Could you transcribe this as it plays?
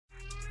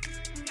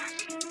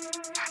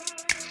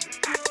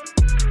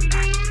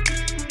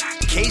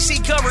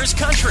Casey Covers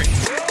Country.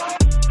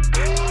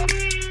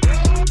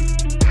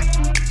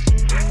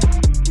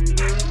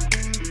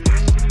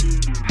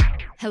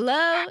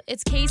 Hello,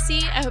 it's Casey.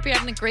 I hope you're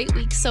having a great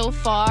week so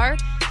far.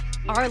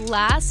 Our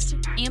last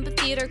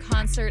amphitheater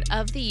concert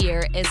of the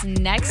year is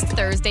next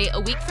Thursday,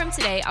 a week from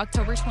today,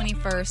 October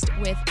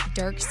 21st, with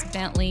Dierks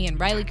Bentley and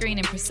Riley Green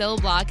and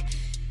Priscilla Block.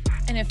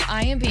 And if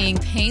I am being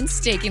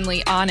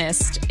painstakingly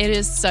honest, it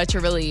is such a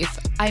relief.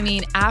 I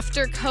mean,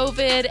 after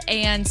COVID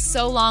and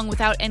so long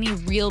without any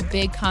real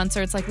big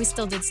concerts, like we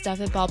still did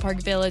stuff at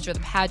Ballpark Village or the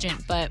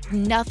pageant, but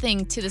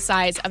nothing to the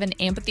size of an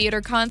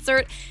amphitheater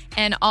concert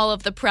and all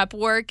of the prep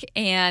work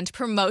and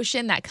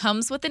promotion that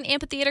comes with an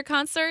amphitheater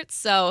concert.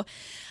 So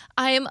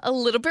I am a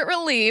little bit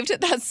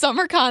relieved that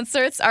summer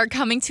concerts are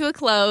coming to a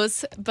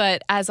close.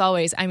 But as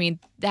always, I mean,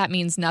 that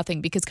means nothing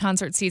because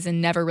concert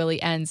season never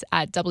really ends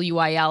at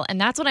WIL.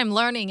 And that's what I'm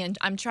learning and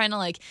I'm trying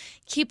to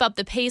keep up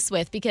the pace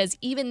with, because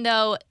even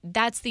though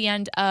that's the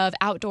end of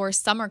outdoor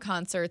summer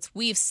concerts,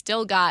 we've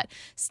still got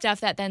stuff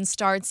that then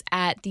starts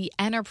at the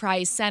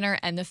Enterprise Center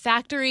and the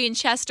Factory in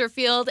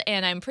Chesterfield.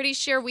 And I'm pretty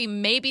sure we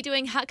may be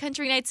doing Hot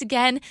Country Nights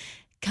again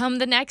come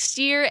the next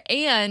year,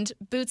 and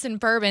Boots and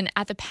Bourbon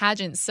at the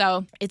pageant.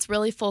 So it's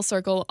really full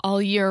circle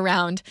all year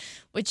round,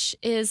 which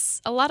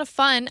is a lot of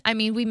fun. I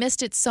mean, we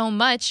missed it so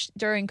much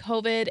during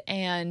COVID,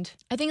 and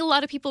I think a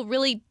lot of people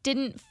really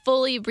didn't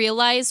fully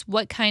realize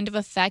what kind of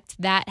effect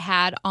that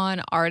had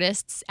on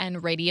artists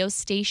and radio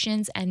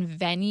stations and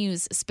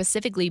venues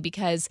specifically,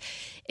 because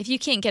if you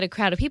can't get a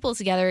crowd of people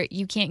together,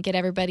 you can't get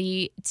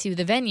everybody to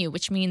the venue,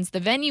 which means the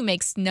venue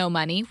makes no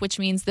money, which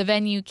means the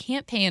venue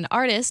can't pay an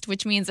artist,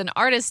 which means an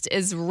artist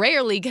is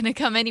rarely going to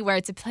come anywhere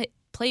to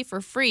play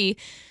for free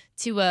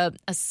to a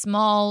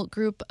small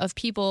group of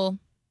people.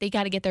 They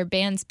got to get their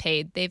bands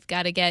paid. They've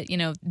got to get,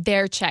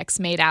 their checks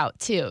made out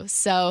too.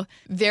 So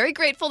very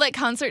grateful that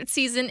concert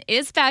season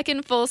is back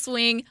in full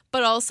swing,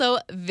 but also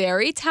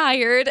very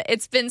tired.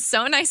 It's been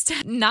so nice to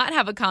not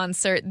have a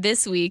concert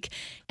this week.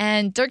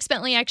 And Dierks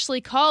Bentley actually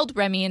called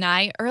Remy and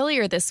I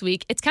earlier this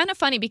week. It's kind of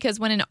funny because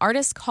when an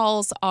artist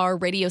calls our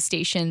radio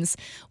stations,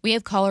 we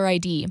have caller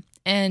ID.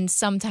 And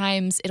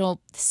sometimes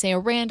it'll say a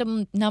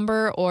random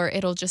number or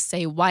it'll just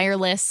say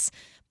wireless,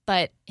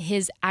 but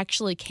his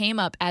actually came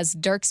up as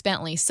Dierks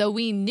Bentley. So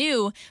we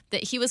knew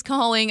that he was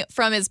calling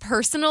from his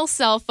personal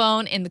cell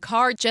phone in the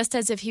car, just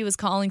as if he was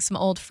calling some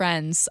old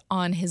friends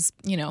on his,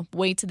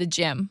 way to the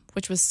gym,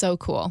 which was so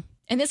cool.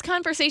 And this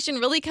conversation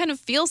really kind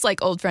of feels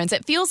like old friends.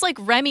 It feels like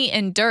Remy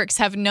and Dierks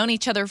have known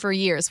each other for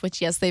years,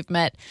 which, yes, they've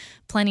met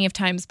plenty of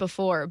times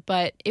before.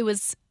 But it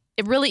was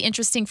really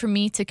interesting for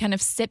me to kind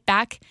of sit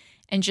back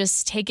and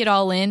just take it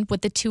all in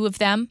with the two of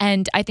them.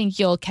 And I think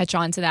you'll catch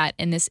on to that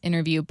in this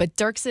interview. But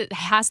Dierks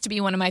has to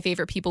be one of my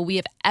favorite people we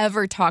have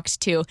ever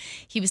talked to.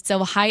 He was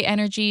so high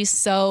energy,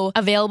 so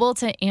available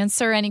to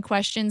answer any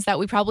questions that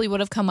we probably would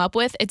have come up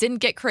with. It didn't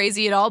get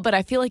crazy at all, but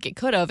I feel like it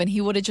could have, and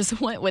he would have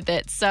just went with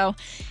it. So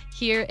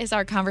here is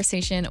our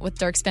conversation with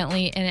Dierks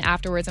Bentley. And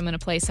afterwards, I'm going to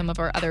play some of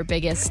our other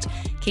biggest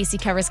Casey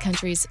Covers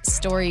Country's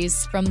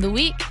stories from the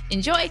week.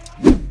 Enjoy.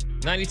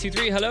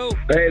 92.3, hello.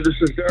 Hey, this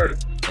is Dirk.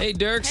 Hey,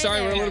 Dirk.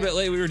 Sorry, we're a little bit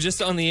late. We were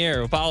just on the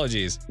air.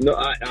 Apologies. No,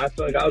 I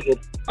feel like I was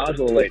a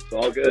little late, so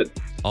all good.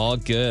 All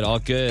good, all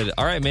good.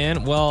 All right,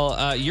 man.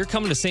 Well, you're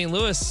coming to St.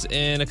 Louis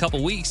in a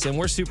couple weeks, and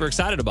we're super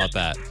excited about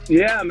that.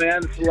 Yeah,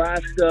 man. It's the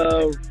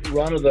last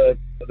run of the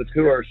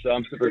tour, so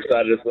I'm super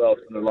excited as well.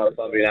 It's been a lot of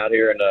fun being out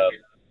here and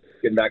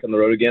getting back on the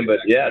road again. But,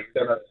 yeah, it's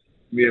going to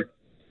be a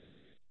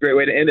great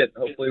way to end it.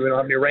 Hopefully we don't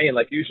have any rain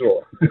like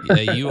usual.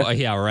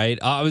 Yeah, right.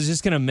 I was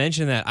just going to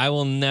mention that. I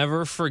will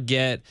never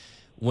forget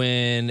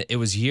when it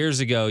was years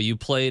ago, you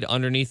played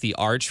underneath the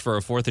arch for a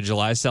 4th of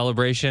July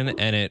celebration,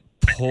 and it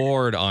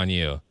poured on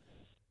you.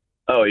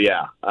 Oh,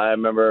 yeah. I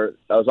remember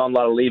I was on a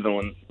lot of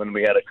leaving when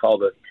we had a call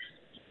to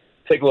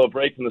take a little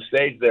break from the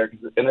stage there.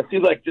 And it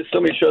seems like just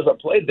so many shows I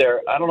played there,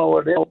 I don't know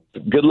what it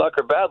is. Good luck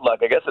or bad luck.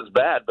 I guess it's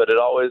bad, but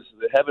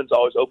the heavens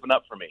always open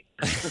up for me.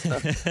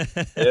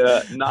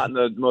 Yeah, not in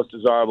the most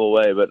desirable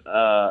way, but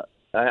I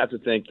have to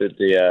think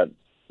that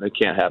it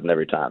can't happen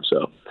every time.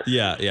 So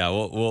yeah,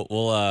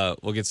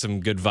 we'll get some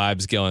good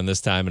vibes going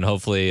this time, and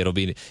hopefully it'll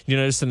be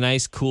just a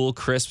nice, cool,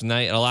 crisp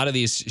night. And a lot of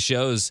these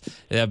shows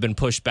have been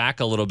pushed back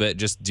a little bit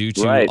just due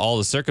to all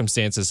the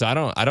circumstances. So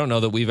I don't know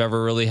that we've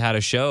ever really had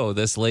a show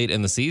this late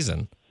in the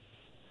season.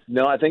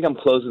 No, I think I'm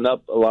closing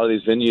up a lot of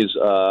these venues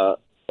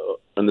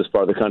in this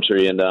part of the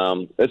country, and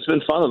it's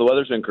been fun. The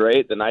weather's been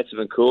great. The nights have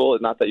been cool.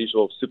 It's not that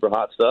usual super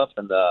hot stuff,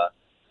 and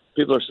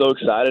people are so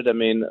excited. I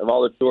mean, of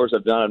all the tours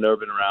I've done, I've never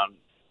been around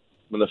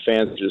when the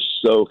fans are just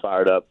so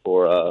fired up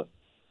for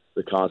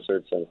the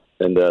concerts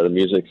and the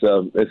music.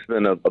 So it's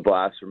been a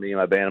blast for me and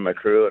my band and my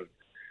crew, and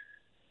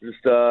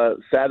just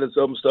sad it's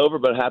almost over,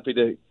 but happy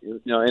to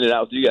end it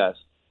out with you guys.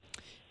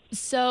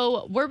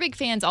 So we're big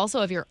fans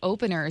also of your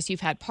openers.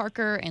 You've had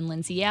Parker and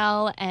Lindsay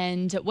L.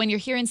 And when you're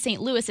here in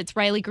St. Louis, it's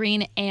Riley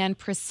Green and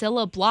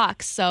Priscilla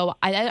Block. So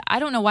I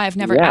don't know why I've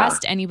never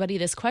asked anybody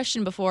this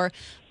question before,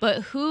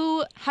 but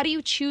how do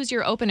you choose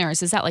your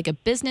openers? Is that like a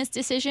business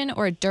decision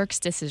or a Dierks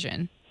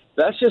decision?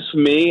 That's just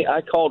me.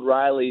 I called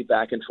Riley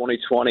back in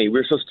 2020. We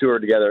were supposed to tour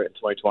together in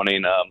 2020,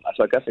 and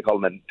so I guess I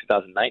called him in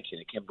 2019.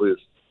 I can't believe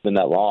it's been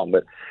that long.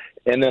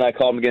 And then I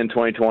called him again in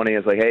 2020.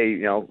 It's like, hey,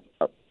 do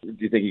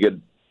you think you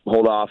could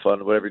hold off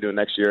on whatever you're doing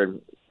next year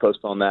and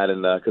postpone that?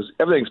 And because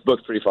everything's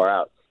booked pretty far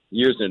out,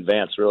 years in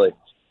advance, really.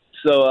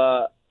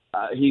 So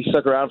he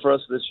stuck around for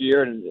us this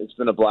year, and it's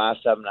been a blast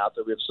having him out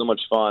there. We have so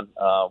much fun.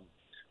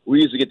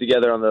 We usually get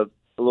together on the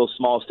little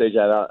small stage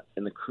out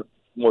in the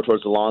more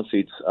towards the lawn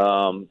seats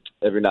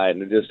every night,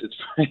 and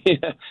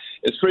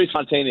it's pretty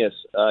spontaneous.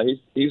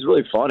 He's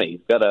really funny.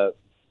 He's got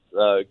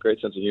a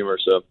great sense of humor,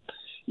 so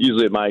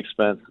usually at my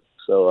expense.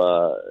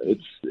 So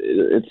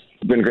it's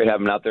been great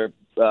having him out there.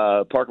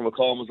 Parker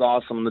McCollum was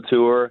awesome on the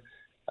tour.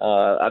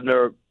 I've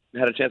never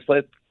had a chance to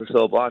play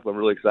Priscilla Block, but I'm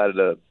really excited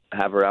to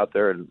have her out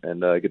there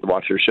and get to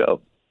watch her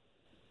show.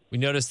 We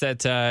noticed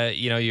that,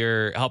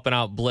 you're helping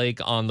out Blake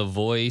on The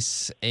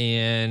Voice,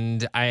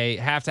 and I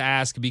have to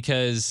ask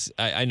because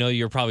I know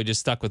you're probably just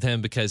stuck with him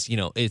because,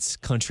 it's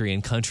country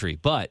and country.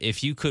 But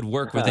if you could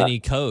work with any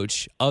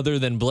coach other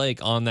than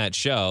Blake on that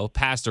show,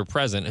 past or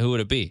present, who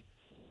would it be?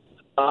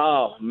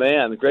 Oh,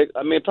 man. Great.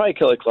 I mean, probably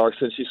Kelly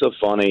Clarkson. She's so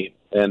funny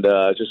and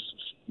just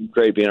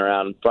great being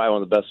around. Probably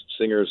one of the best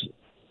singers,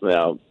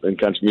 in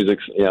country music,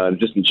 and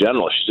just in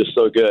general. She's just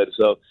so good.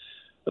 So,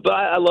 but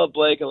I love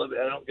Blake. I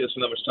don't get to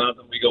spend that much time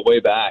with him. We go way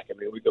back. I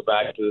mean, we go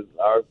back to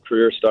our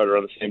career started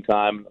around the same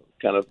time,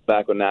 kind of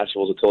back when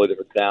Nashville was a totally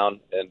different town.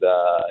 And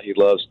he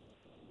loves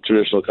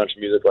traditional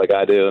country music like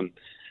I do.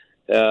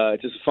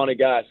 And just a funny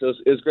guy. So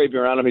it's great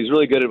being around him. He's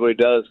really good at what he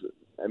does.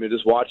 I mean,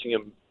 just watching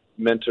him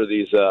mentor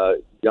these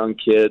young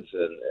kids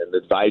and the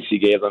advice he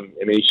gave them.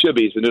 I mean, he should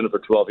be. He's been doing it for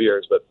 12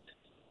 years. But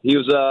he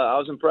was. I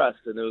was impressed,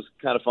 and it was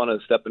kind of fun to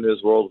step into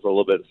his world for a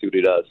little bit and see what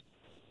he does.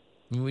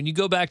 When you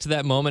go back to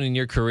that moment in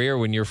your career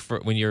when you're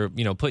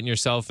putting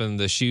yourself in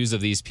the shoes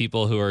of these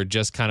people who are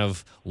just kind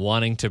of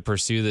wanting to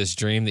pursue this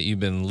dream that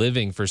you've been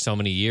living for so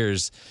many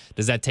years,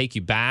 does that take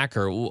you back,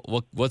 or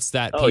what's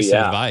that piece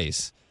of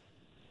advice?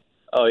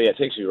 Oh yeah, it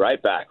takes you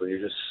right back when you're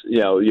just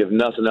you have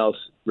nothing else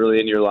really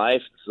in your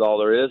life. This is all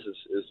there is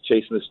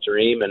chasing this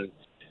dream and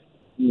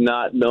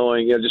not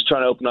knowing, just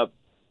trying to open up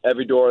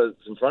every door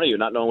that's in front of you,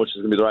 not knowing which is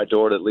going to be the right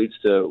door that leads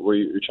to where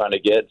you're trying to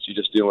get. So you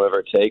just do whatever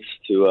it takes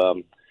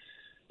to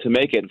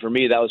make it. And for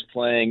me, that was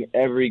playing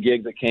every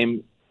gig that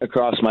came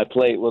across my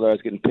plate, whether I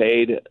was getting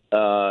paid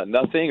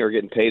nothing or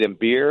getting paid in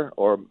beer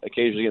or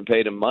occasionally getting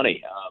paid in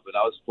money. But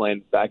I was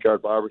playing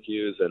backyard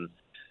barbecues, and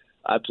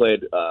I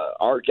played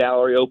art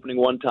gallery opening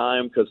one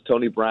time because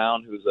Tony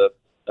Brown, who's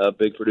a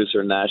big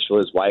producer in Nashville,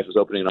 his wife was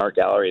opening an art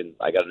gallery, and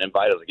I got an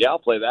invite. I was like, yeah, I'll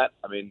play that.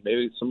 I mean,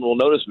 maybe someone will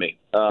notice me.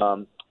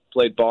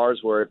 Played bars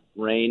where it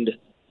rained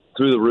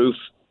through the roof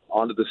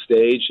onto the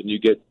stage, and you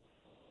get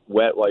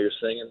wet while you're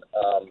singing.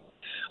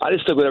 I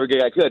just took whatever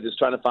gig I could, just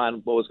trying to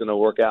find what was going to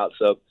work out.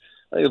 So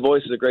I think The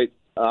Voice is a great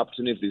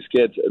opportunity for these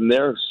kids, and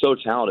they're so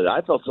talented.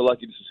 I felt so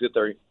lucky to sit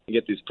there and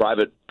get these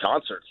private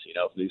concerts,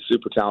 from these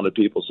super talented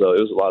people. So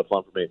it was a lot of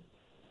fun for me.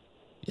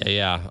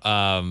 Yeah.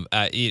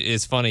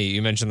 It's funny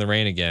you mentioned the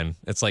rain again.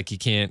 It's like you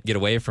can't get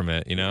away from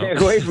it, Can't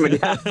get away from it,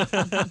 yeah.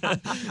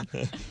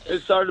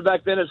 It started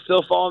back then. It's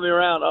still following me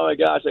around. Oh, my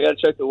gosh. I got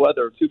to check the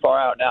weather. We're too far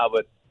out now,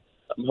 but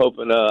I'm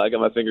hoping I got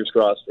my fingers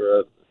crossed for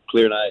a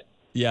clear night.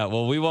 Yeah,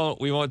 well, we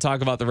won't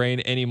talk about the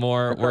rain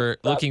anymore. We're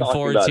looking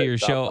forward to your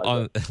show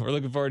on. We're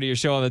looking forward to your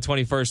show on the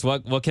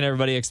 21st. What can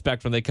everybody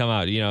expect when they come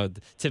out?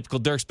 Typical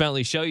Dierks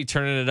Bentley show. You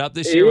turning it up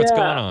this year? What's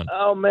going on?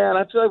 Oh man,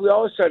 I feel like we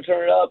always try to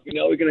turn it up.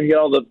 We're gonna hit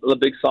all the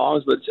big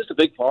songs, but it's just a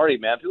big party,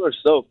 man. People are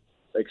so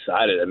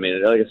excited. I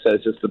mean, like I said,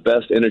 it's just the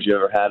best energy I've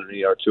ever had in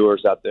any of our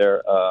tours out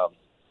there.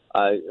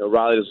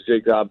 Riley does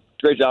a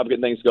great job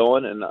getting things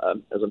going, and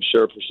as I'm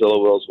sure Priscilla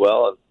will as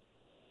well.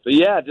 But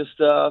yeah, just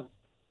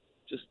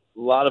a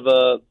lot of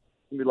gonna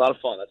be a lot of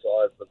fun. That's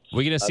all.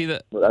 We're gonna see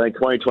that. I think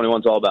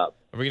 2021's all about.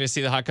 Are we gonna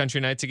see the Hot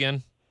Country Nights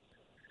again?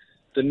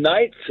 The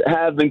nights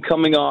have been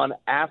coming on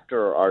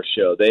after our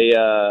show.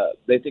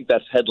 They think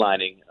that's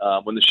headlining.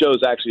 When the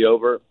show's actually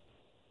over,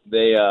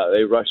 they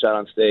rush out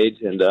on stage,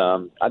 and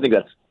I think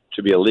that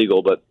should be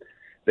illegal, but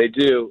they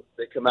do.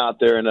 They come out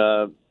there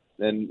and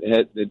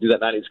they do that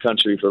 90s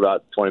country for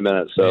about 20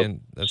 minutes. So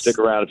stick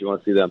around if you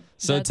want to see them.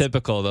 That's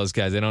typical of those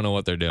guys. They don't know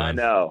what they're doing. I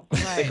know.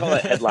 Right. They call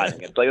it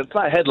headlining. It's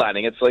not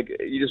headlining. It's like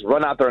you just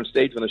run out there on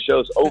stage when the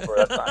show's over.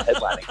 That's not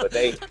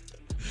headlining.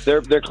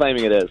 But they're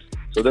claiming it is.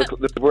 So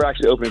we're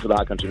actually opening for the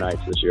Hot Country Nights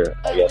this year,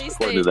 I guess,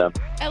 according to them.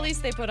 At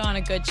least they put on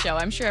a good show.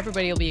 I'm sure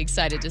everybody will be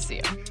excited to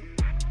see them.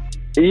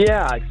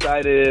 Yeah,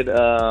 excited,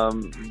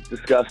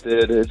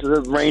 disgusted. It's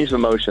a range of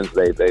emotions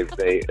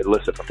they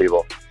elicit from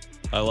people.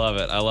 I love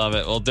it.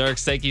 Well,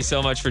 Dierks, thank you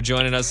so much for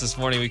joining us this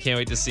morning. We can't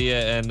wait to see you,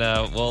 and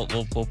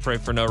we'll pray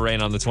for no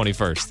rain on the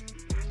 21st.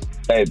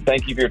 Hey,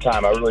 thank you for your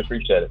time. I really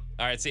appreciate it.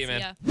 All right, see you,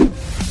 man. See ya.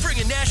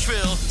 Bringing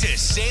Nashville to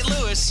St.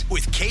 Louis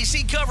with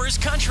KC Covers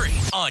Country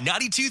on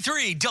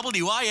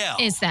 92.3 WIL.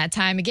 It's that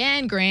time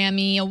again.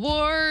 Grammy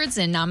Awards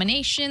and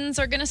nominations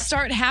are going to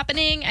start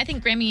happening. I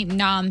think Grammy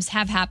noms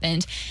have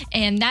happened.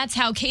 And that's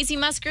how Casey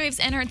Musgraves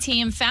and her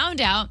team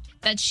found out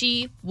that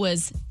she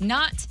was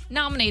not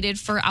nominated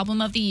for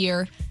Album of the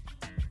Year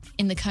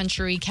in the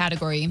country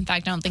category. In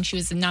fact, I don't think she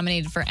was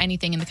nominated for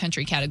anything in the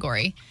country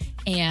category.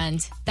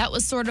 And that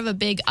was sort of a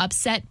big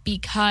upset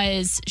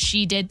because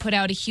she did put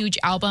out a huge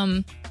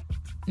album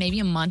maybe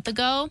a month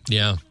ago.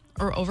 Yeah.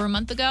 Or over a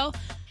month ago.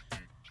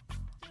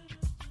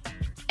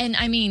 And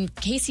I mean,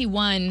 Casey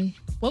won,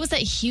 what was that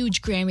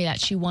huge Grammy that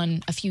she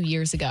won a few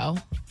years ago?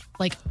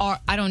 Like,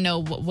 I don't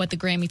know what the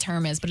Grammy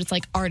term is, but it's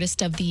like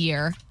Artist of the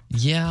Year.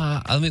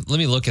 Yeah. Let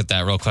me look at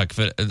that real quick.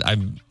 But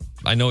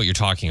I know what you're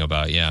talking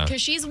about, yeah.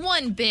 Because she's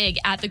won big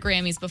at the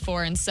Grammys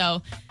before. And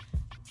so,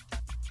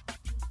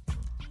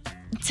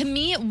 to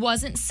me, it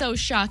wasn't so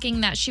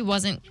shocking that she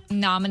wasn't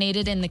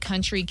nominated in the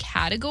country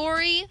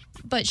category.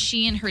 But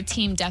she and her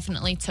team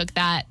definitely took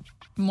that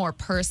more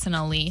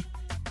personally.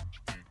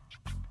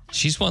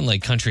 She's won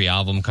like country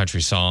album,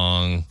 country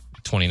song,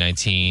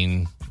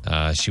 2019.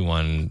 She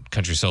won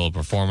country solo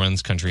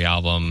performance, country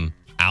album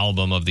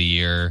of the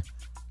year.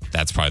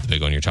 That's probably the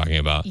big one you're talking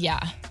about.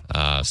 Yeah.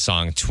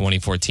 Song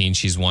 2014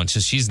 she's won. So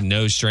she's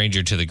no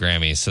stranger to the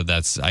Grammys. So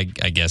that's, I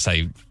guess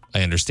I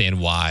understand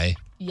why,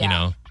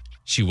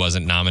 she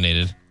wasn't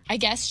nominated. I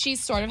guess she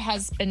sort of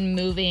has been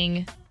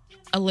moving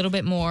a little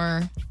bit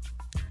more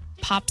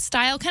pop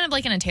style, kind of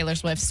like in a Taylor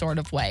Swift sort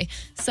of way.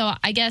 So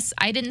I guess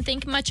I didn't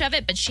think much of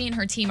it, but she and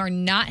her team are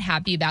not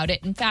happy about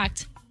it. In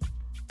fact,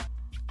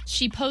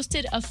 she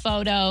posted a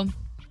photo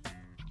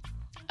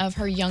of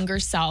her younger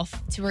self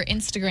to her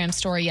Instagram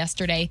story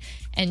yesterday,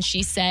 and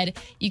she said,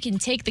 "You can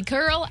take the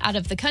girl out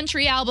of the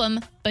country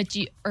album,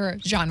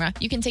 genre.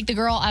 You can take the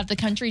girl out of the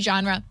country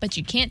genre, but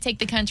you can't take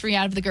the country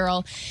out of the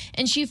girl."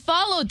 And she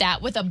followed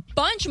that with a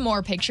bunch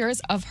more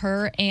pictures of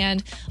her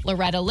and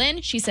Loretta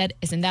Lynn. She said,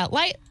 "Isn't that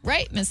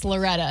right, Miss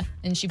Loretta?"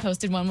 And she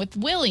posted one with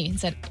Willie and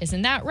said,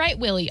 "Isn't that right,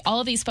 Willie?" All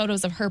of these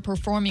photos of her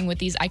performing with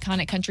these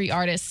iconic country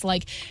artists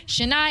like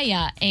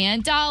Shania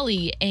and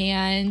Dolly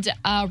and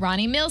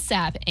Ronnie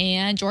Millsap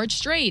and George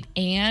Strait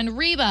and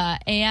Reba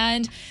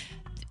and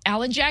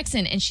Alan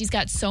Jackson. And she's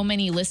got so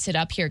many listed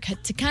up here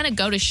to kind of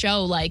go to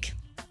show, like,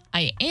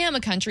 I am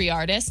a country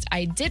artist.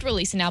 I did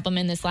release an album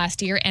in this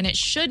last year, and it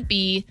should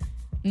be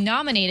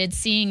nominated,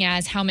 seeing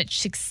as how much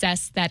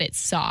success that it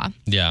saw.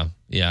 Yeah.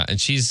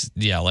 And she's,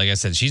 like I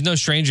said, she's no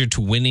stranger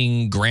to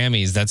winning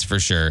Grammys, that's for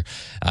sure.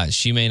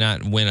 She may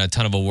not win a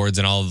ton of awards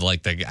in all of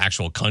like the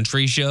actual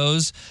country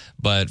shows,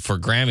 but for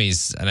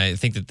Grammys, and I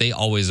think that they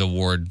always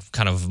award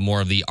kind of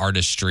more of the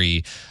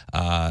artistry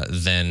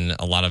than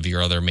a lot of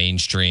your other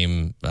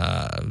mainstream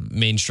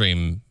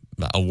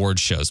award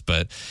shows.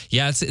 But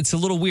yeah, it's a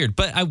little weird.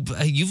 But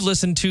you've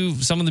listened to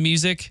some of the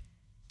music.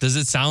 Does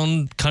it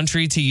sound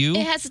country to you?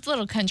 It has its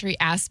little country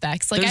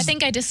aspects. Like, I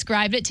think I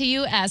described it to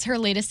you as her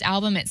latest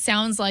album. It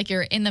sounds like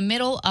you're in the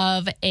middle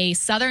of a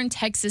southern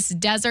Texas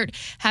desert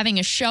having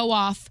a show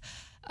off,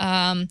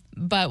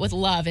 but with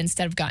love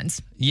instead of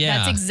guns. Yeah.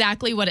 That's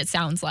exactly what it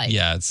sounds like.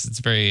 Yeah, it's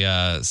very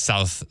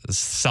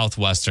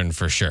southwestern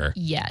for sure.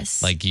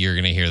 Yes. Like you're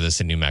going to hear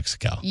this in New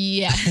Mexico.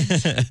 Yeah.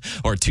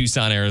 Or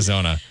Tucson,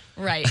 Arizona.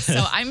 Right.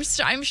 So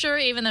I'm sure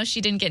even though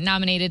she didn't get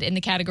nominated in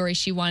the category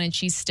she wanted,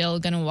 she's still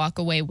going to walk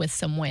away with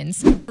some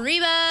wins.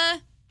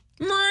 Reba.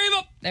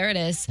 There it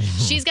is.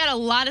 She's got a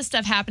lot of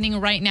stuff happening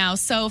right now.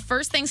 So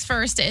first things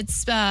first,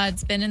 it's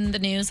been in the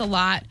news a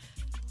lot.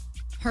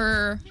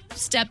 Her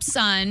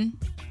stepson,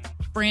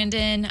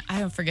 Brandon, I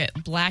don't forget,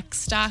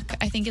 Blackstock,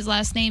 I think his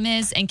last name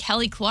is, and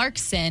Kelly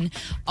Clarkson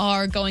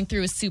are going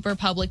through a super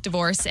public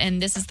divorce. And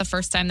this is the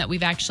first time that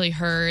we've actually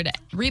heard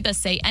Reba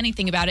say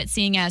anything about it,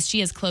 seeing as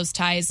she has close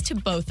ties to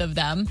both of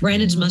them.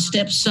 Brandon's my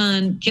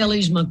stepson.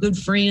 Kelly's my good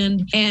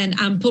friend. And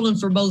I'm pulling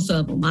for both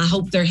of them. I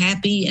hope they're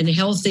happy and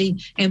healthy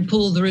and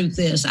pull through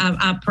this.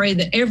 I pray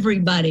that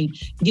everybody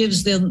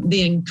gives them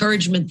the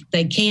encouragement that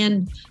they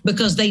can,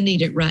 because they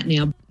need it right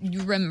now.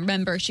 You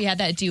remember she had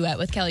that duet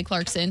with Kelly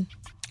Clarkson?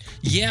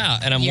 Yeah,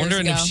 and I'm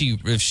wondering if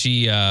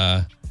she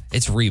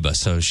it's Reba,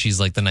 so she's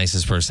like the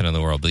nicest person in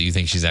the world, but you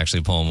think she's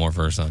actually pulling more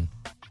for her son?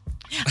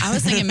 I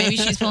was thinking maybe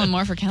she's pulling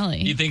more for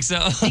Kelly. You think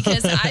so?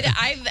 Because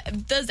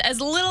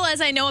as little as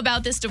I know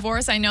about this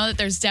divorce, I know that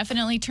there's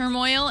definitely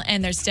turmoil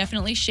and there's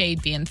definitely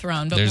shade being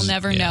thrown, but we'll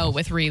never know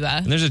with Reba.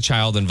 And there's a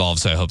child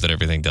involved, so I hope that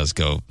everything does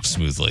go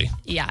smoothly.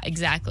 Yeah,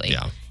 exactly.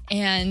 Yeah.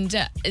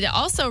 And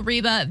also,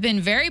 Reba been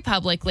very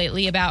public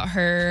lately about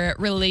her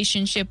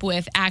relationship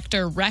with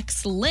actor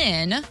Rex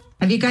Linn.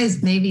 Have you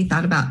guys maybe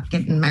thought about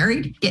getting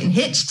married, getting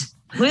hitched?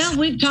 Well,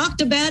 we've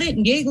talked about it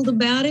and giggled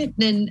about it.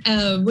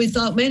 And we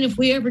thought, man, if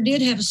we ever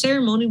did have a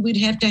ceremony, we'd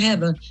have to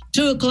have a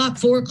 2 o'clock,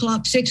 4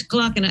 o'clock, 6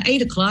 o'clock, and an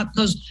 8 o'clock,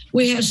 because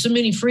we have so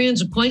many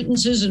friends,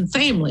 acquaintances, and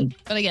family.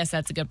 But I guess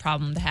that's a good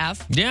problem to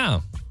have. Yeah.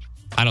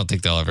 I don't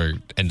think they'll ever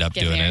end up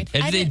Get doing married.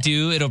 it. If they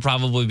do, it'll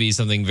probably be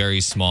something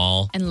very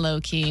small. And low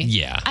key.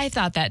 Yeah. I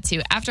thought that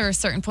too. After a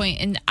certain point,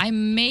 and I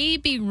may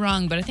be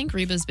wrong, but I think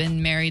Reba's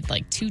been married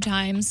like 2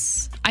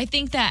 times. I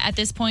think that at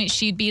this point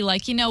she'd be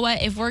like, you know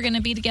what? If we're going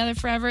to be together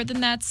forever, then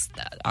that's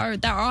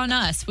on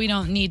us. We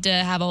don't need to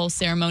have a whole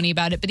ceremony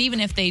about it. But even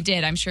if they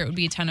did, I'm sure it would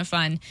be a ton of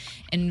fun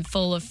and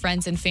full of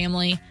friends and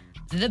family.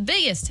 The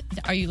biggest.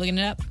 Are you looking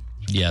it up?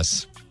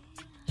 Yes.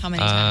 How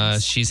many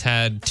times? She's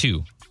had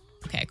 2.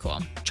 Okay, cool.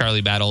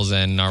 Charlie Battles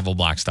and Narvel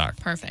Blackstock.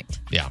 Perfect.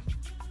 Yeah.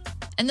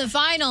 And the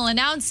final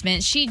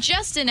announcement, she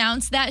just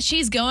announced that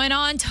she's going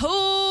on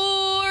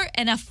tour,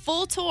 and a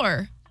full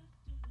tour.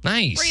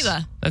 Nice.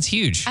 Reba. That's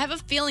huge. I have a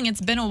feeling it's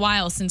been a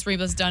while since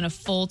Reba's done a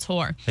full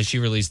tour. Has she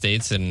released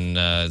dates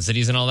and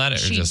cities and all that? Or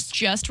She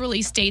just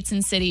released dates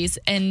and cities,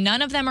 and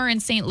none of them are in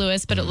St.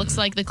 Louis, but it looks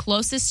like the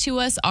closest to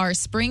us are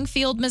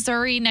Springfield,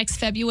 Missouri next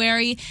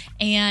February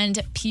and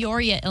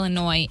Peoria,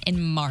 Illinois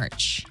in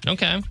March.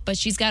 Okay. But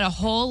she's got a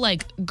whole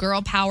like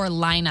girl power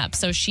lineup.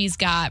 So she's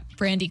got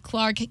Brandy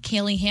Clark,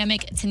 Kaylee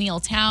Hammock,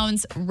 Tennille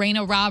Towns,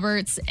 Raina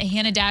Roberts,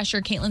 Hannah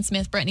Dasher, Caitlin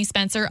Smith, Brittany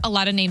Spencer. A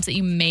lot of names that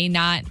you may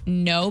not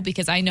know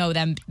because I know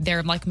them.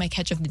 They're like my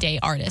catch of the day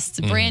artists,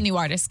 brand new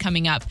artists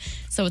coming up.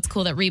 So it's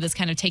cool that Reba's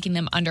kind of taking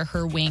them under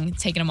her wing,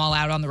 taking them all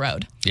out on the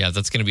road. Yeah,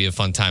 that's going to be a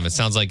fun time. It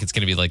sounds like it's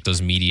going to be like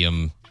those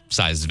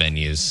medium-sized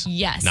venues.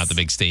 Yes. Not the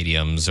big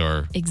stadiums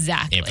or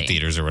Exactly.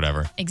 amphitheaters or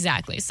whatever.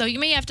 Exactly. So you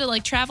may have to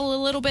like travel a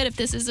little bit if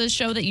this is a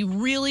show that you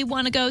really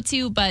want to go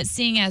to, but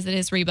seeing as it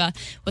is Reba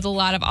with a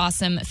lot of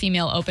awesome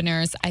female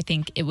openers, I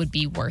think it would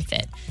be worth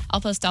it.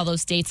 I'll post all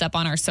those dates up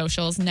on our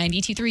socials.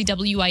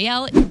 92.3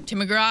 WIL. Tim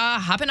McGraw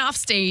hopping off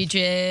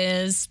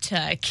stages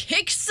to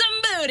kick some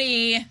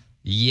booty.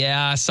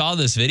 Yeah, I saw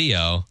this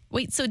video.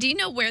 Wait, so do you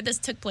know where this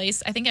took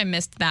place? I think I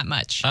missed that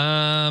much.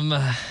 Man,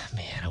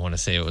 I want to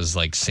say it was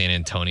like San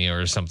Antonio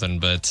or something,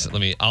 but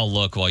I'll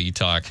look while you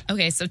talk.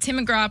 Okay, so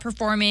Tim McGraw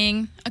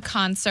performing a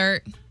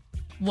concert.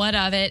 What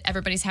of it?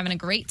 Everybody's having a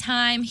great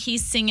time.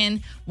 He's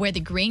singing Where the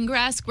Green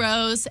Grass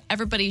Grows.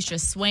 Everybody's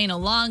just swaying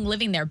along,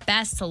 living their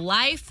best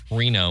life.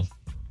 Reno.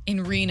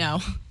 In Reno.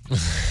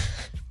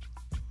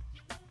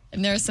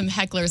 And there are some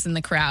hecklers in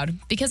the crowd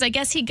because I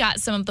guess he got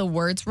some of the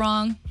words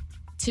wrong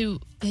to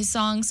his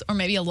songs, or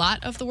maybe a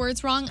lot of the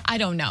words wrong. I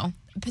don't know.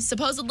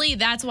 Supposedly,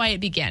 that's why it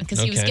began,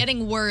 because he was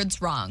getting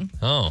words wrong.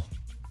 Oh.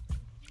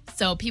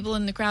 So people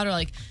in the crowd are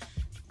like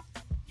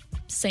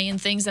saying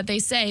things that they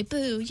say.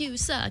 Boo, you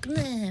suck.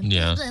 Blah,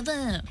 Yeah. blah,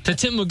 blah. To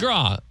Tim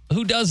McGraw.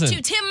 Who doesn't?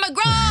 To Tim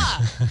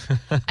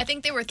McGraw. I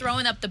think they were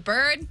throwing up the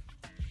bird,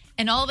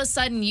 and all of a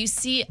sudden you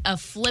see a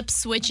flip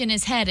switch in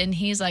his head, and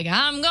he's like,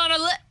 I'm gonna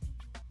let.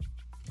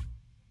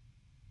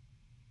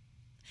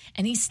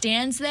 And he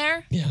stands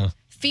there. Yeah.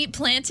 Feet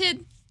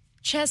planted,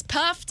 chest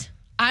puffed,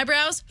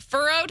 eyebrows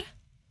furrowed,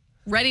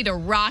 ready to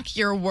rock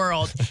your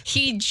world.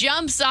 He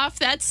jumps off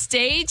that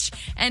stage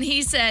and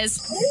he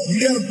says,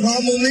 You got a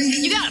problem with me?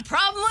 You got a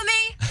problem with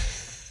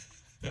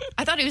me?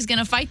 I thought he was going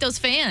to fight those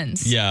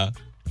fans. Yeah.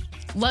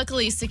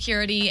 Luckily,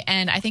 security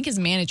and I think his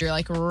manager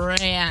like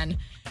ran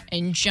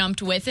and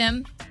jumped with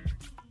him,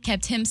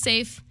 kept him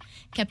safe,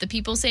 kept the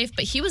people safe.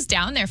 But he was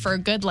down there for a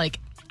good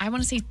I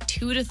want to say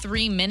 2 to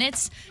 3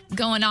 minutes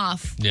going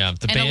off. Yeah.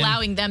 And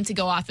allowing them to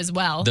go off as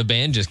well. The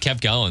band just kept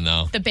going,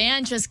 though. The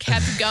band just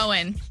kept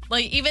going.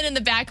 Even in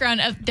the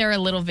background, there are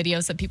little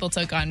videos that people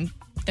took on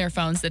their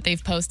phones that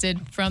they've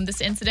posted from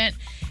this incident.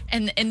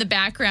 And in the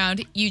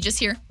background, you just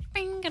hear...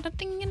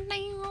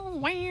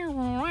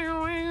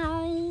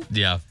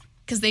 Yeah.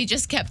 Because they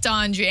just kept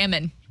on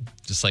jamming.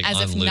 Just like as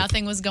on if loop.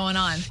 nothing was going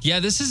on.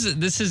 Yeah, this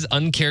is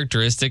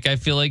uncharacteristic, I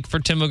feel like, for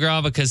Tim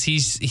McGraw, because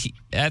he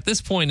at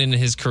this point in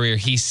his career,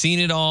 he's seen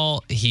it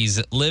all,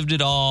 he's lived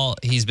it all,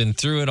 he's been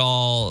through it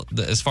all,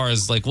 as far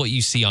as like what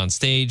you see on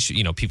stage,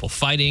 people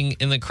fighting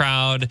in the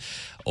crowd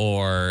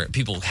or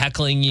people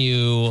heckling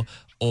you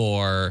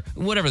or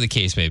whatever the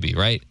case may be,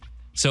 right?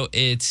 So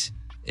it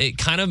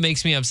kind of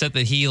makes me upset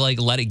that he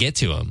let it get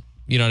to him.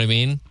 You know what I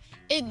mean?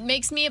 It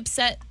makes me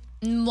upset.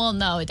 Well,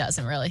 no, it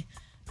doesn't really.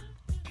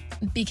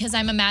 Because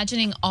I'm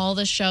imagining all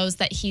the shows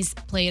that he's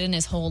played in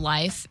his whole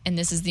life, and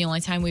this is the only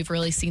time we've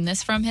really seen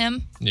this from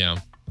him. Yeah.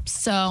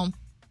 So,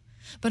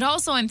 but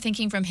also I'm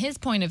thinking from his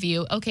point of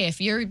view, okay, if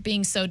you're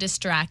being so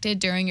distracted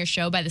during your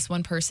show by this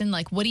one person,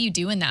 what do you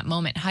do in that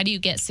moment? How do you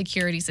get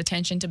security's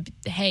attention to,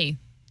 hey,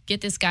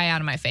 get this guy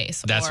out of my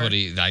face? That's what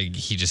he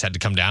just had to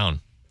come down.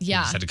 Yeah.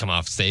 He just had to come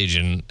off stage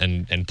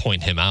and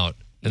point him out.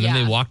 And then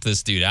they walked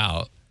this dude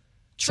out.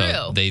 True.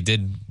 So they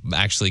did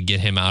actually get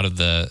him out of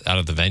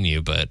the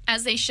venue, but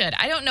as they should.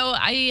 I don't know.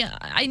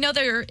 I know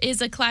there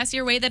is a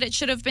classier way that it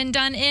should have been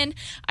done in.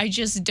 I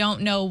just don't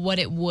know what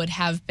it would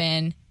have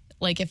been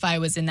if I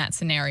was in that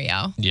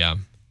scenario. Yeah.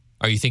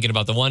 Are you thinking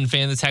about the one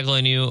fan that's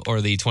heckling you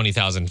or the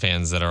 20,000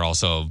 fans that are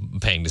also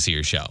paying to see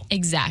your show?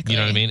 Exactly. You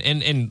know what I mean?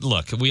 And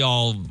look, we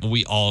all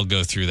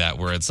go through that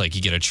where it's like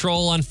you get a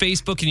troll on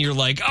Facebook and you're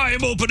like, I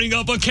am opening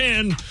up a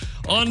can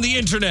on the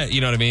internet.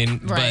 You know what I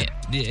mean? Right.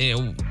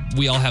 But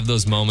we all have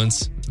those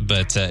moments.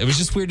 But it was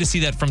just weird to see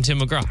that from Tim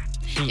McGraw.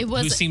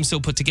 who seems so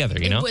put together,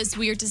 you know? It was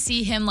weird to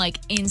see him like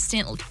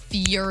instant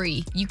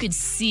fury. You could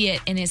see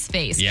it in his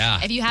face. Yeah.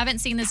 If you haven't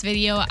seen this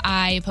video,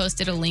 I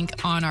posted a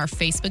link on our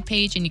Facebook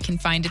page and you can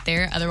find it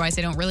there. Otherwise,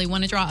 I don't really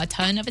want to draw a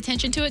ton of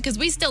attention to it because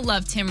we still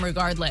love Tim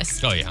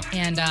regardless. Oh, yeah.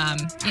 And,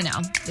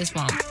 this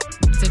won't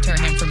deter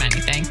him from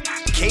anything.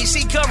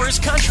 Casey Covers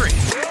Country.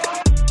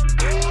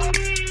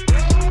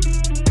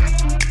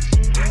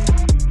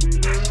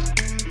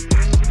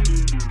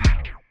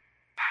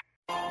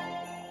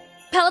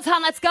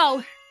 Peloton, let's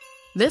go.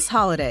 This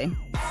holiday,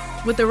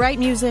 with the right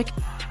music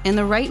and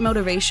the right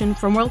motivation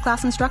from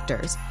world-class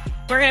instructors,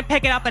 we're going to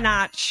pick it up a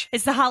notch.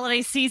 It's the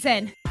holiday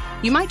season.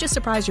 You might just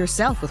surprise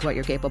yourself with what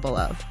you're capable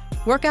of.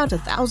 Work out to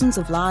thousands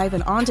of live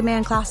and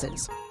on-demand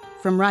classes,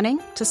 from running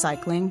to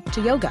cycling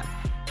to yoga.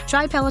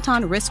 Try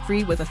Peloton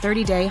risk-free with a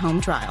 30-day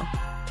home trial.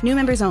 New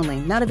members only,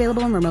 not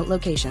available in remote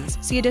locations.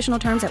 See additional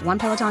terms at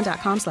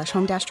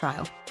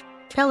onepeloton.com/home-trial.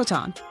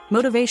 Peloton,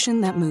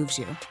 motivation that moves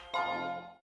you.